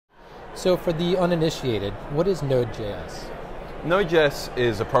So for the uninitiated, what is Node.js? Node.js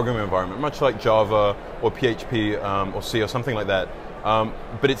is a programming environment, much like Java or PHP or C or something like that,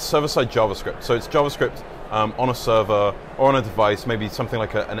 but it's server-side JavaScript. So it's JavaScript on a server or on a device, maybe something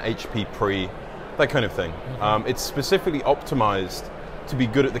like an HP pre, that kind of thing. Mm-hmm. It's specifically optimized to be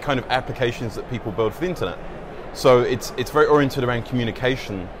good at the kind of applications that people build for the internet. So it's very oriented around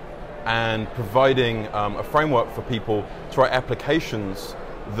communication and providing a framework for people to write applications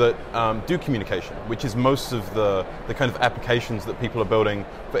that do communication, which is most of the kind of applications that people are building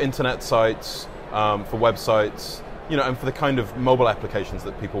for internet sites, for websites, and for the kind of mobile applications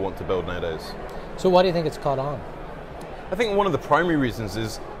that people want to build nowadays. So why do you think it's caught on? I think one of the primary reasons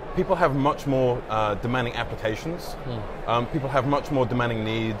is people have much more demanding applications. People have much more demanding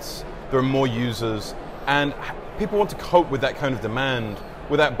needs. There are more users, and people want to cope with that kind of demand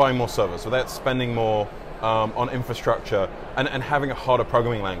without buying more servers, without spending more on infrastructure, and having a harder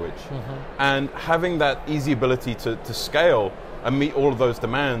programming language. And having that easy ability to scale and meet all of those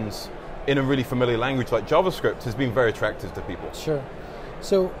demands in a really familiar language like JavaScript has been very attractive to people. Sure.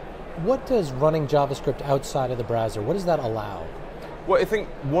 So what does running JavaScript outside of the browser, what does that allow? Well, I think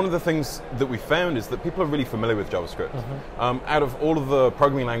one of the things that we found is that people are really familiar with JavaScript. Out of all of the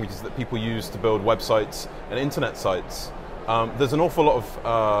programming languages that people use to build websites and internet sites, there's an awful lot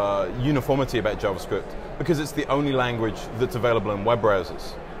of uniformity about JavaScript because it's the only language that's available in web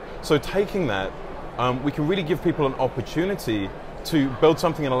browsers. So taking that, we can really give people an opportunity to build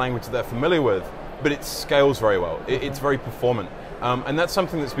something in a language that they're familiar with, but it scales very well. It's very performant. And that's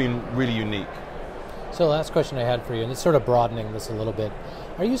something that's been really unique. So the last question I had for you, and it's sort of broadening this a little bit,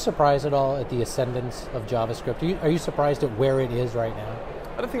 are you surprised at all at the ascendance of JavaScript? Are you surprised at where it is right now?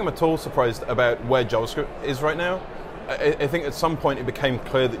 I don't think I'm at all surprised about where JavaScript is right now. I think at some point it became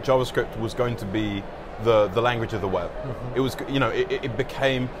clear that JavaScript was going to be the language of the web. It was, it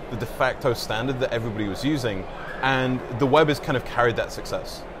became the de facto standard that everybody was using, and the web has kind of carried that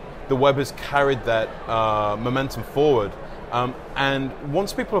success. The web has carried that momentum forward, and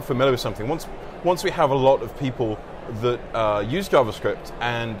once people are familiar with something, once we have a lot of people that use JavaScript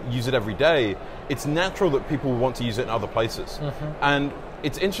and use it every day, it's natural that people want to use it in other places. And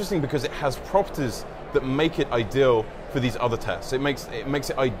it's interesting because it has properties that make it ideal for these other tests. It makes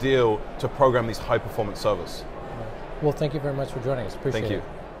it ideal to program these high-performance servers. Well, thank you very much for joining us. Appreciate it. Thank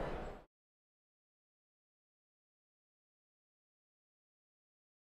you.